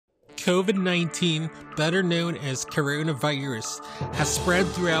COVID-19, better known as coronavirus, has spread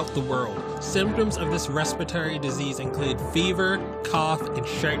throughout the world. Symptoms of this respiratory disease include fever, cough, and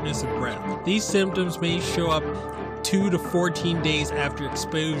shortness of breath. These symptoms may show up 2 to 14 days after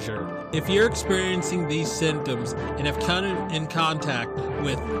exposure. If you're experiencing these symptoms and have come in contact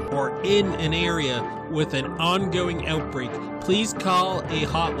with or in an area with an ongoing outbreak, please call a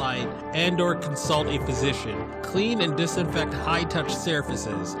hotline and/or consult a physician. Clean and disinfect high-touch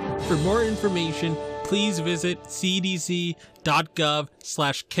surfaces. For more information, please visit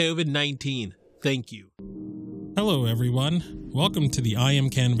cdc.gov/COVID-19. Thank you. Hello, everyone. Welcome to the I Am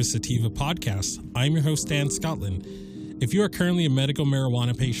Cannabis Sativa podcast. I'm your host, Dan Scotland. If you are currently a medical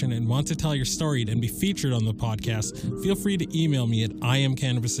marijuana patient and want to tell your story and be featured on the podcast, feel free to email me at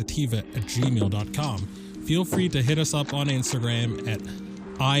iamcannabissativa@gmail.com. Feel free to hit us up on Instagram at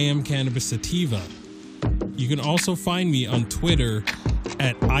iamcannabissativa. You can also find me on Twitter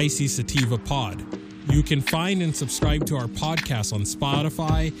at ICSativaPod. You can find and subscribe to our podcast on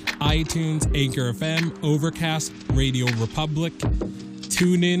Spotify, iTunes, Anchor FM, Overcast, Radio Republic,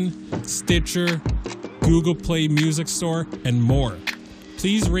 TuneIn, Stitcher, Google Play Music Store, and more.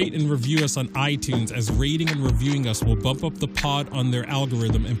 Please rate and review us on iTunes, as rating and reviewing us will bump up the pod on their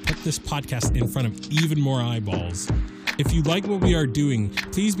algorithm and put this podcast in front of even more eyeballs. If you like what we are doing,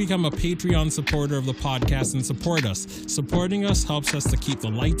 please become a Patreon supporter of the podcast and support us. Supporting us helps us to keep the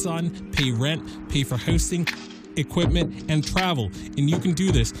lights on, pay rent, pay for hosting, equipment, and travel. And you can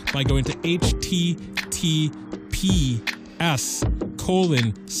do this by going to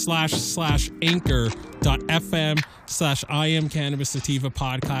https://anchor.fm/iamcannabissativa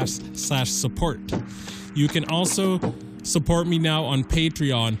podcast/support. You can also support me now on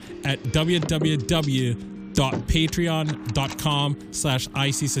Patreon at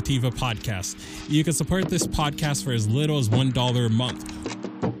www.patreon.com/ICSativa podcast. You can support this podcast for as little as $1 a month.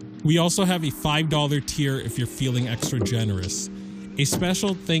 We also have a $5 tier if you're feeling extra generous. A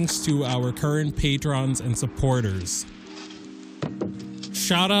special thanks to our current patrons and supporters.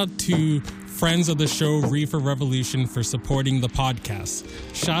 Shout out to friends of the show, Reefer Revolution, for supporting the podcast.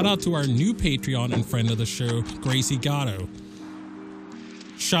 Shout out to our new Patreon and friend of the show, Gracie Gatto.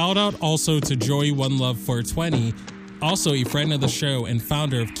 Shout out also to Joey One Love 420, also a friend of the show and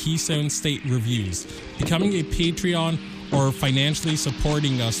founder of Keystone State Reviews. Becoming a Patreon or financially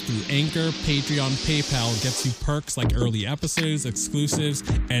supporting us through Anchor, Patreon, PayPal gets you perks like early episodes, exclusives,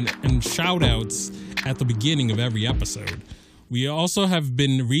 and shout outs at the beginning of every episode. We also have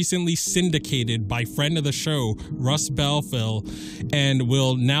been recently syndicated by friend of the show, Russ Belfill, and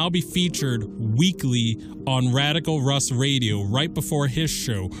will now be featured weekly on Radical Russ Radio right before his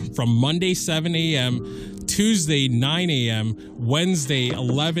show from Monday 7 a.m., Tuesday 9 a.m., Wednesday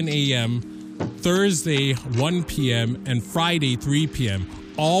 11 a.m., Thursday 1 p.m., and Friday 3 p.m.,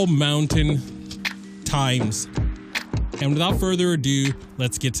 all mountain times. And without further ado,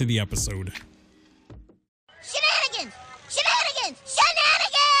 let's get to the episode.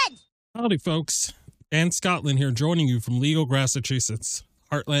 Howdy, folks. Dan Scotland here, joining you from Legal, Massachusetts,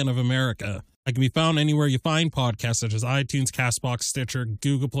 heartland of America. I can be found anywhere you find podcasts, such as iTunes, CastBox, Stitcher,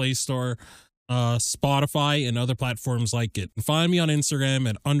 Google Play Store, Spotify, and other platforms like it. Find me on Instagram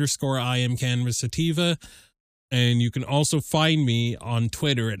at _IamCannabisSativa, and you can also find me on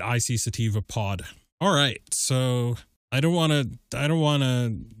Twitter at ICSativapod. All right, so I don't want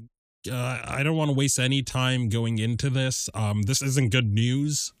to waste any time going into this. This isn't good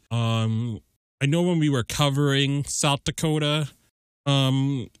news. I know when we were covering South Dakota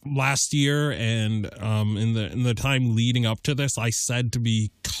last year and in the time leading up to this, I said to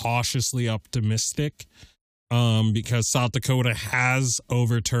be cautiously optimistic because South Dakota has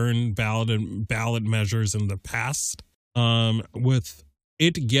overturned ballot measures in the past, with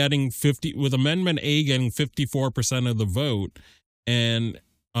it getting with Amendment A getting 54% of the vote, and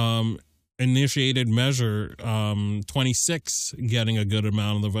initiated measure 26 getting a good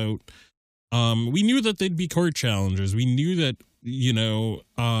amount of the vote. We knew that they'd be court challenges. We knew that,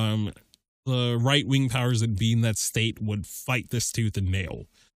 the right-wing powers that be in that state would fight this tooth and nail.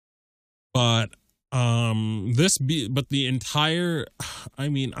 But the entire, I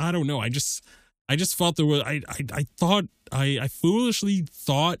don't know. I just felt there was, I foolishly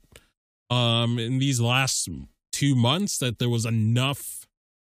thought in these last 2 months that there was enough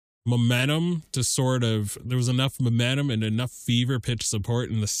momentum and enough fever pitch support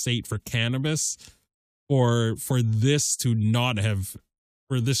in the state for cannabis for this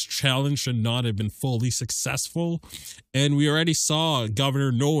challenge should not have been fully successful. And we already saw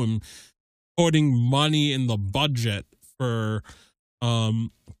Governor Noem putting money in the budget for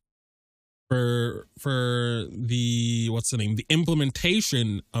for the the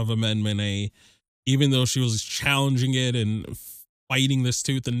implementation of Amendment A, even though she was challenging it and fighting this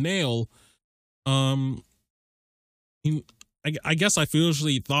tooth and nail. I guess I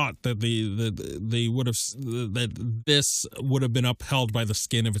foolishly thought that they would have that this would have been upheld by the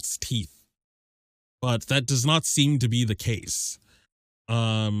skin of its teeth, but that does not seem to be the case.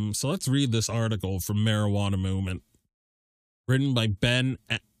 So let's read this article from Marijuana Moment, written by Ben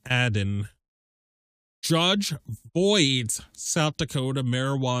Adden. Judge voids South Dakota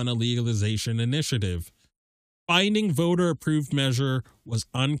marijuana legalization initiative. Finding voter-approved measure was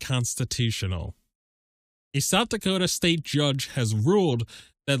unconstitutional. A South Dakota state judge has ruled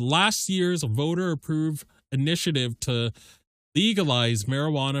that last year's voter-approved initiative to legalize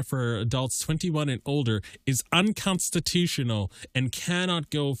marijuana for adults 21 and older is unconstitutional and cannot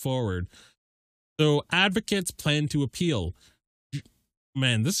go forward. So advocates plan to appeal.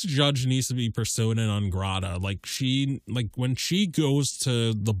 Man, this judge needs to be persona non grata. Like when she goes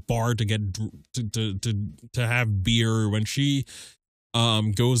to the bar to get to have beer, when she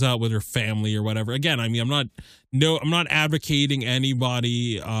goes out with her family or whatever. Again, I mean, I'm not advocating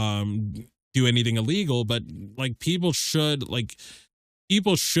anybody do anything illegal, but like people should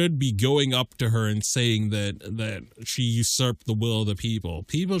be going up to her and saying that she usurped the will of the people.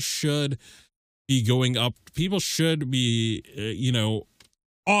 People should be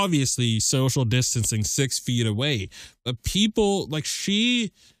obviously social distancing 6 feet away, but people like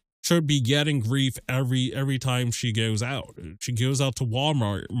she should be getting grief every time she goes out. She goes out to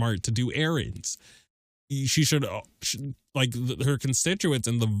Walmart to do errands. She should like her constituents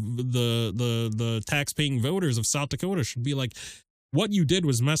and the tax-paying voters of South Dakota should be like, what you did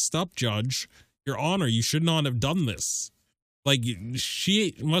was messed up, Judge. Your Honor, you should not have done this. Like,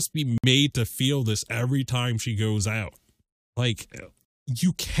 she must be made to feel this every time she goes out. Like,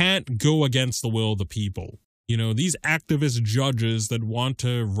 you can't go against the will of the people. You know, these activist judges that want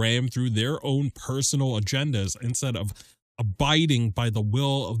to ram through their own personal agendas instead of abiding by the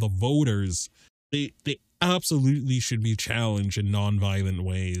will of the voters, they absolutely should be challenged in nonviolent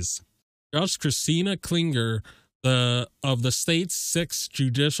ways. Judge Christina Klinger of the state's 6th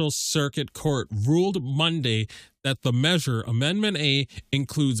Judicial Circuit Court ruled Monday that the measure, Amendment A,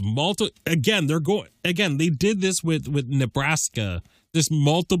 includes they did this with Nebraska, this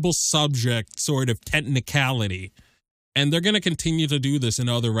multiple subject sort of technicality. And they're going to continue to do this in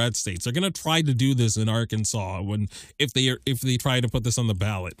other red states. They're going to try to do this in Arkansas if they try to put this on the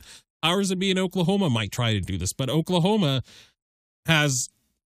ballot. Powers that be in Oklahoma might try to do this, but Oklahoma has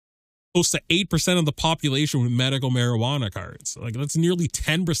close to 8% of the population with medical marijuana cards. Like, that's nearly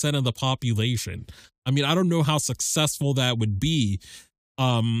 10% of the population. I mean, I don't know how successful that would be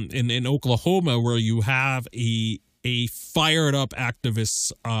in Oklahoma, where you have a fired up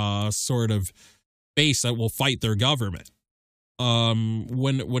activist sort of base that will fight their government.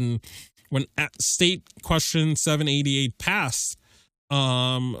 When State Question 788 passed,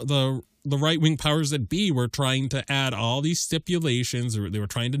 the right-wing powers that be were trying to add all these stipulations, or they were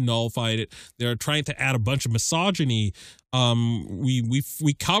trying to nullify it. They were trying to add a bunch of misogyny.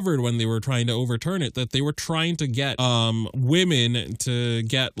 We covered when they were trying to overturn it that they were trying to get women to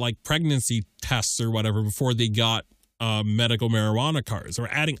get like pregnancy tests or whatever before they got medical marijuana cards. They were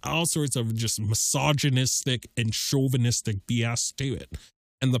adding all sorts of just misogynistic and chauvinistic BS to it.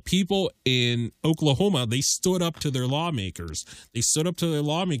 And the people in Oklahoma, they stood up to their lawmakers. They stood up to their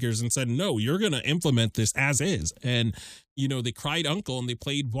lawmakers and said, no, you're going to implement this as is. And, you know, they cried uncle and they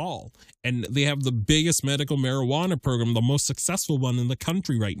played ball. And they have the biggest medical marijuana program, the most successful one in the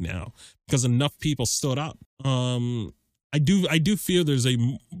country right now, because enough people stood up. I do feel there's a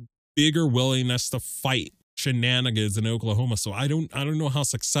bigger willingness to fight shenanigans in Oklahoma. So I don't know how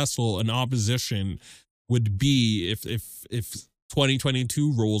successful an opposition would be if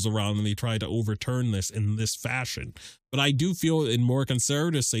 2022 rolls around and they try to overturn this in this fashion. But I do feel in more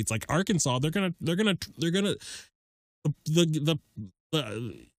conservative states like Arkansas, they're gonna the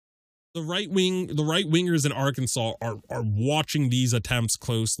right wingers in Arkansas are watching these attempts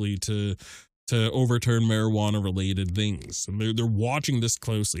closely to overturn marijuana related things. And they're watching this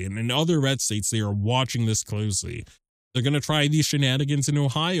closely. And in other red states, they are watching this closely. They're gonna try these shenanigans in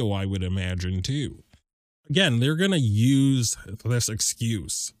Ohio, I would imagine, too. Again, they're going to use this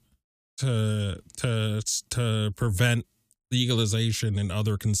excuse to prevent legalization in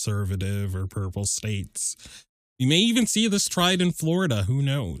other conservative or purple states. You may even see this tried in Florida. Who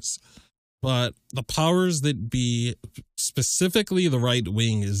knows? But the powers that be, specifically the right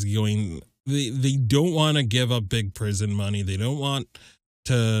wing, is going. They don't want to give up big prison money. They don't want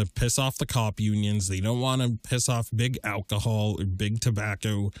to piss off the cop unions. They don't want to piss off big alcohol or big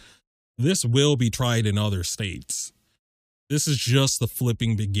tobacco. this will be tried in other states. This is just the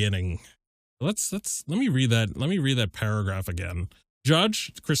flipping beginning. Let me read that paragraph again.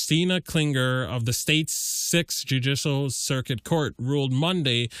 Judge Christina Klinger of the state's 6th Judicial Circuit Court ruled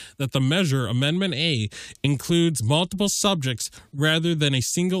Monday that the measure, Amendment A, includes multiple subjects rather than a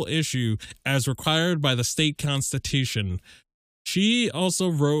single issue as required by the state constitution. She also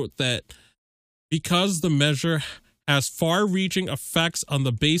wrote that because the measure has far-reaching effects on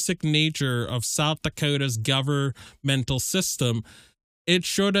the basic nature of South Dakota's governmental system, it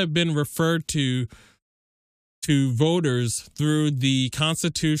should have been referred to voters through the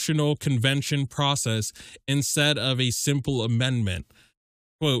Constitutional Convention process instead of a simple amendment.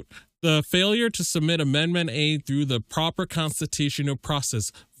 Quote, the failure to submit Amendment A through the proper constitutional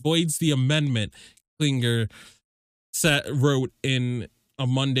process voids the amendment, Klinger wrote in the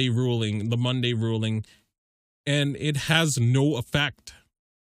Monday ruling, and it has no effect.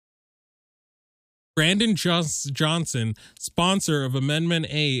 Brandon Johnson, sponsor of Amendment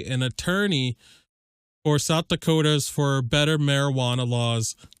A, an attorney for South Dakota's for better marijuana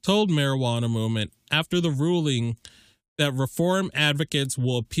laws, told Marijuana Moment after the ruling that reform advocates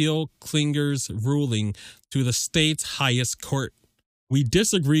will appeal Klinger's ruling to the state's highest court. We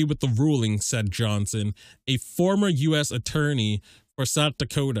disagree with the ruling, said Johnson, a former U.S. attorney for South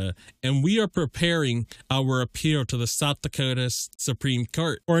Dakota, and we are preparing our appeal to the South Dakota Supreme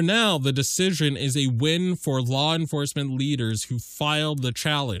Court. For now, the decision is a win for law enforcement leaders who filed the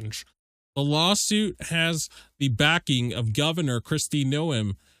challenge. The lawsuit has the backing of Governor Kristi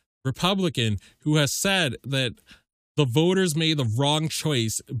Noem, Republican, who has said that the voters made the wrong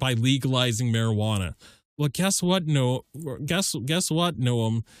choice by legalizing marijuana. Well, guess what? Guess what,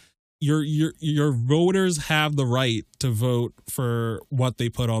 Noem? Your voters have the right to vote for what they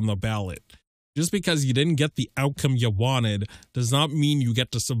put on the ballot. Just because you didn't get the outcome you wanted does not mean you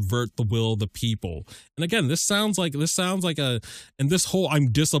get to subvert the will of the people. And again, this sounds like and this whole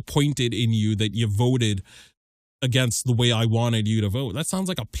I'm disappointed in you that you voted against the way I wanted you to vote. That sounds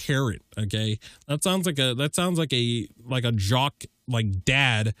like a parent, okay? That sounds like a jock, like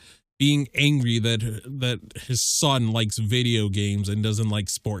dad being angry that his son likes video games and doesn't like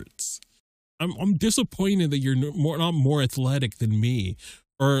sports. I'm disappointed that you're not more athletic than me.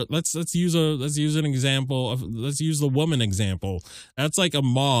 Or let's use an example of, let's use the woman example. That's like a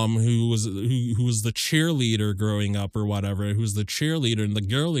mom who was the cheerleader growing up or whatever, who's the cheerleader and the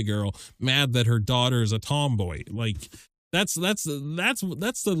girly girl mad that her daughter is a tomboy. Like that's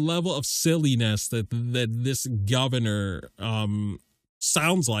the level of silliness that this governor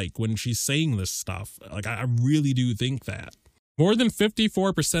sounds like when she's saying this stuff. Like I really do think that. More than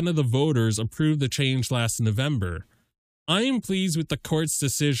 54% of the voters approved the change last November. I am pleased with the court's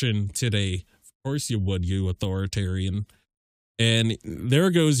decision today. Of course you would, you authoritarian. And there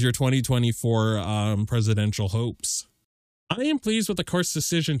goes your 2024 presidential hopes. I am pleased with the court's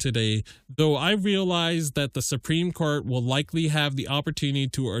decision today, though I realize that the Supreme Court will likely have the opportunity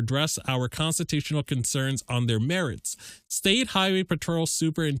to address our constitutional concerns on their merits. State Highway Patrol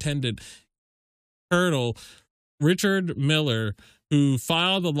Superintendent Colonel Richard Miller, who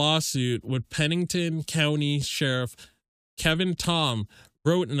filed the lawsuit with Pennington County Sheriff Kevin Tom,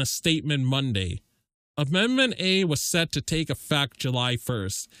 wrote in a statement Monday, Amendment A was set to take effect July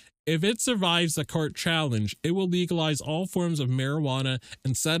 1st. If it survives the court challenge, it will legalize all forms of marijuana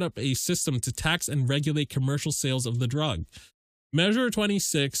and set up a system to tax and regulate commercial sales of the drug. Measure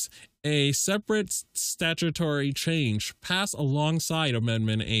 26, a separate statutory change passed alongside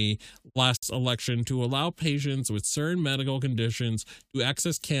Amendment A last election to allow patients with certain medical conditions to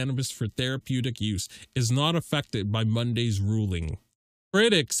access cannabis for therapeutic use, is not affected by Monday's ruling.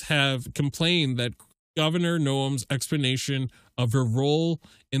 Critics have complained that Governor Noem's explanation of her role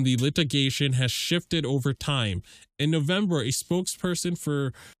in the litigation has shifted over time. In November, a spokesperson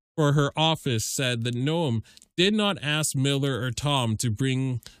for her office said that Noem did not ask Miller or Tom to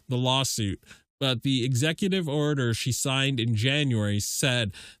bring the lawsuit, but the executive order she signed in January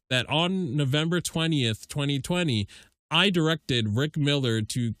said that on November 20th, 2020, I directed Rick Miller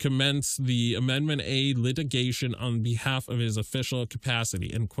to commence the Amendment A litigation on behalf of his official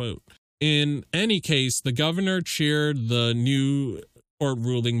capacity, end quote. In any case, the governor cheered the new court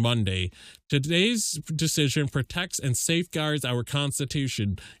ruling Monday. Today's decision protects and safeguards our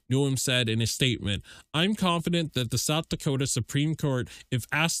Constitution, Noem said in a statement. I'm confident that the South Dakota Supreme Court, if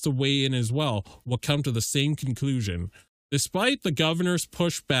asked to weigh in as well, will come to the same conclusion. Despite the governor's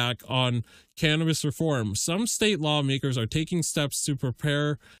pushback on cannabis reform, some state lawmakers are taking steps to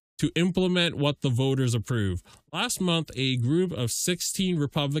prepare to implement what the voters approve. Last month, a group of 16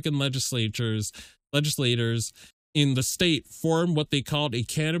 Republican legislators in the state formed what they called a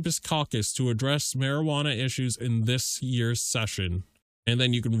cannabis caucus to address marijuana issues in this year's session. And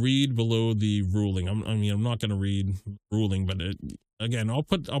then you can read below the ruling. I'm not going to read ruling, but again, I'll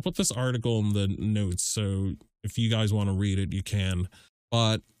put this article in the notes, so if you guys want to read it, you can.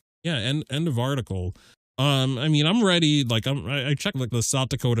 But yeah, end of article. I'm ready. Like I checked like the South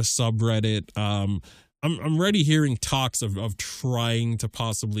Dakota subreddit. I'm already hearing talks of trying to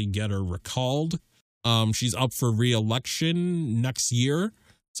possibly get her recalled. She's up for re-election next year.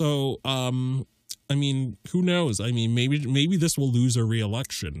 So, who knows? Maybe this will lose her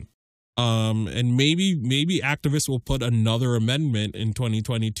re-election. And maybe activists will put another amendment in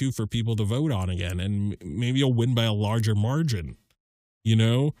 2022 for people to vote on again, and maybe you'll win by a larger margin. You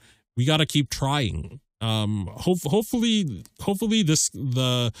know, we got to keep trying. Hopefully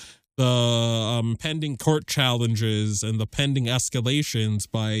the pending court challenges and the pending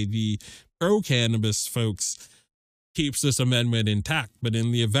escalations by the pro-cannabis folks keeps this amendment intact. But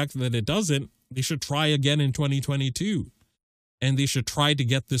in the event that it doesn't, they should try again in 2022. And they should try to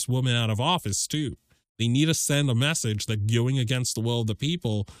get this woman out of office too. They need to send a message that going against the will of the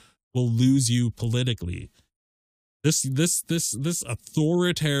people will lose you politically. This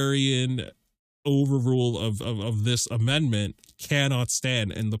authoritarian overrule of this amendment cannot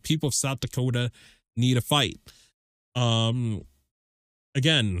stand, and the people of South Dakota need a fight.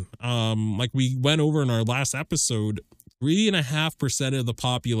 Again, like we went over in our last episode, 3.5% of the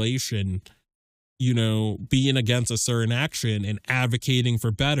population, you know, being against a certain action and advocating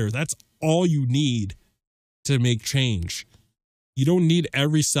for better. That's all you need to make change. You don't need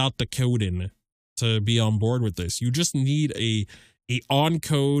every South Dakotan to be on board with this. You just need a on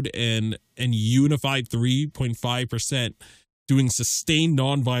code and unified 3.5% doing sustained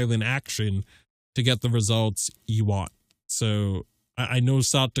nonviolent action to get the results you want. So I know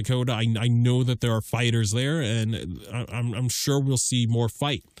South Dakota, I know that there are fighters there, and I'm sure we'll see more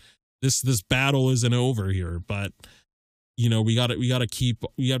fight. This battle isn't over here, but you know, we have to keep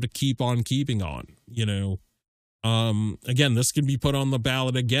on keeping on, you know. Again, this can be put on the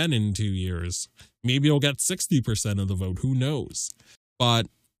ballot again in 2 years. Maybe it'll get 60% of the vote, who knows? But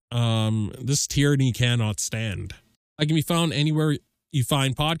this tyranny cannot stand. I can be found anywhere you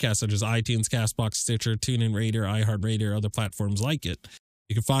find podcasts, such as iTunes, Castbox, Stitcher, TuneIn Radio, iHeartRadio, or other platforms like it.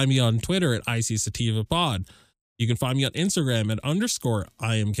 You can find me on Twitter at ICSativaPod. You can find me on Instagram at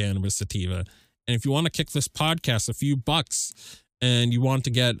 _IamCannabisSativa. And if you want to kick this podcast a few bucks and you want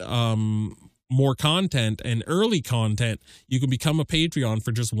to get more content and early content, you can become a Patreon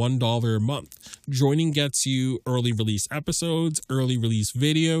for just $1 a month. Joining gets you early release episodes, early release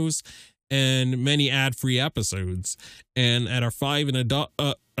videos, and many ad-free episodes. And at our 5 and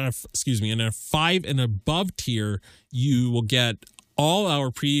above tier, you will get all our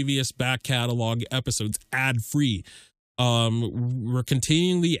previous back catalog episodes ad-free. We're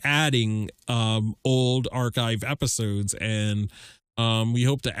continually adding old archive episodes, and we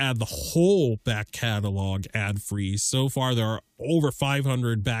hope to add the whole back catalog ad-free. So far, there are over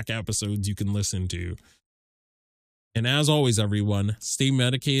 500 back episodes you can listen to. And as always, everyone, stay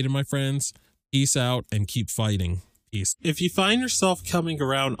medicated, my friends. Peace out and keep fighting. Peace. If you find yourself coming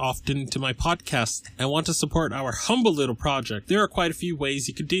around often to my podcast and want to support our humble little project, there are quite a few ways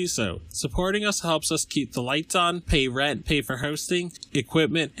you could do so. Supporting us helps us keep the lights on, pay rent, pay for hosting,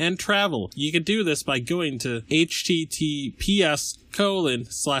 equipment, and travel. You can do this by going to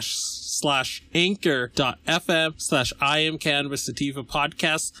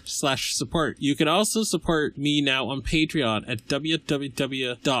https://anchor.fm/IamCannabisSativa/support. You can also support me now on Patreon at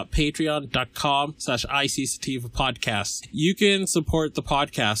www.patreon.com/ICSativapodcast. You can support the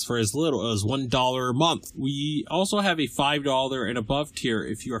podcast for as little as $1 a month. We also have a $5 and above tier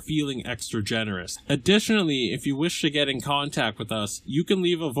if you are feeling extra generous. Additionally, if you wish to get in contact with us, you can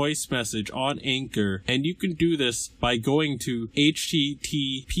leave a voice message on Anchor, and you can do this by going to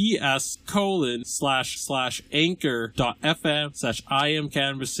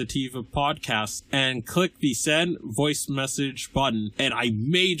https://anchor.fm/IamCannabisSativapodcast and click the send voice message button, and I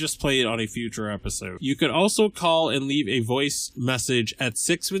may just play it on a future episode. You can also call and leave a voice message at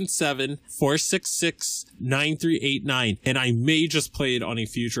 617-466-9389, and I may just play it on a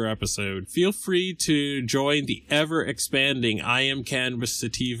future episode. Feel free to join the ever-expanding I Am Cannabis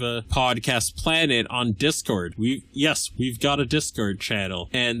Sativa podcast planet on Discord. We've got a Discord channel,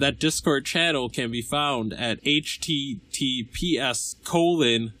 and that Discord channel can be found at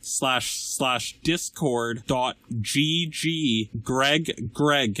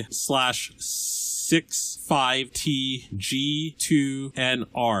https://discord.gg/greg/6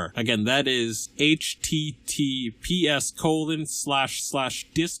 65TG2NR. Again, that is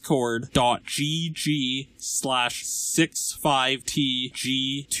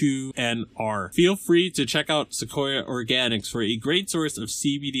https://discord.gg/65TG2NR. Feel free to check out Sequoia Organics for a great source of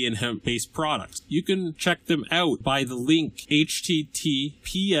CBD and hemp-based products. You can check them out by the link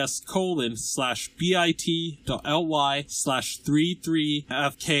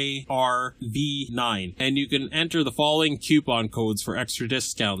https://bit.ly/33FKRV9, and you can enter the following coupon codes for extra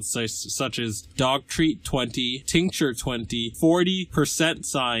discounts such as Dog Treat 20, Tincture 20,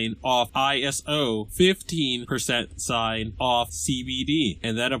 40% off ISO, 15% off CBD,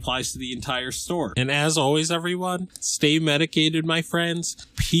 and that applies to the entire store. And as always, everyone, stay medicated, my friends.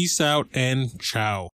 Peace out and ciao.